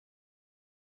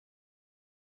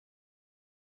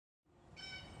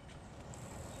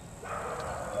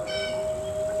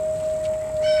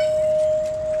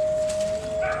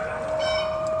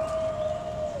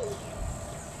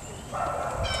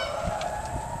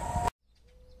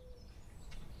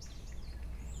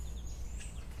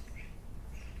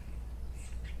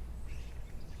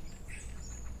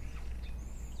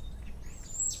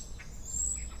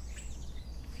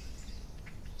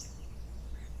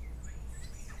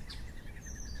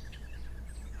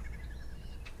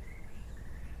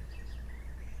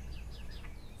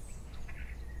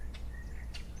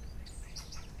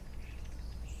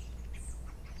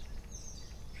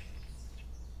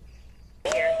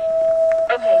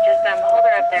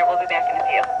be back in a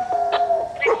few.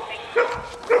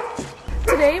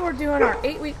 Today we're doing our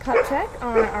 8-week cup check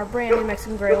on our brand new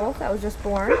Mexican Gray Wolf that was just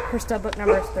born. Her stud book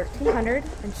number is 1300,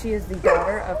 and she is the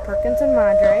daughter of Perkins and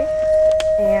Madre,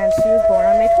 and she was born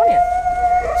on May 20th.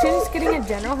 She's just getting a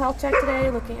general health check today,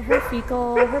 looking at her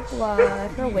fecal, her blood,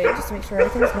 her weight, just to make sure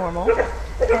everything's normal.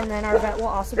 And then our vet will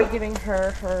also be giving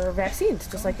her vaccines,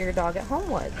 just like your dog at home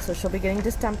would. So she'll be getting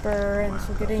distemper, and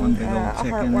she'll be getting a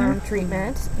heartworm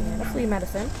treatment and a flea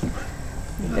medicine.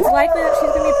 It's likely that she's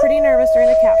going to be pretty nervous during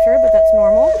the capture, but that's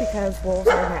normal because wolves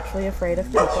are naturally afraid of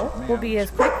people. We'll be as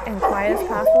quick and quiet as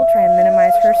possible, try and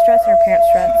minimize her stress and her parents'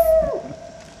 stress.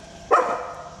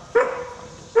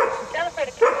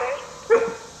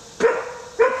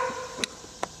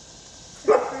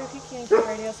 If you can, keep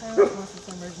radio silent unless it's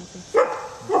an emergency.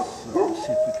 Let's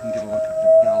see if we can get a look at the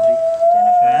belly.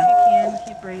 Jennifer, if you can,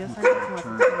 keep radio silent unless it's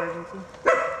an emergency.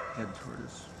 Head toward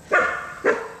us.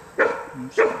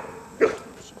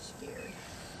 She's scared.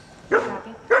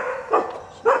 Happy?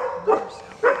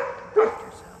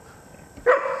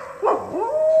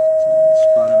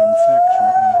 Spot of infection.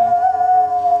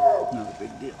 Not a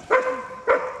big deal.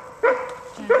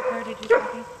 Jennifer, did you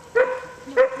copy?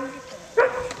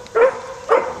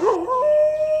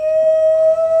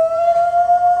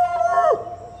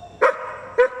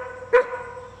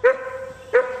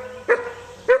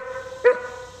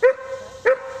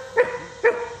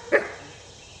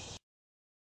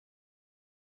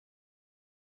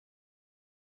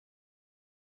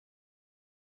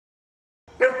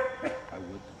 I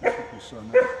would. You saw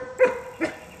that.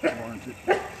 Warranted.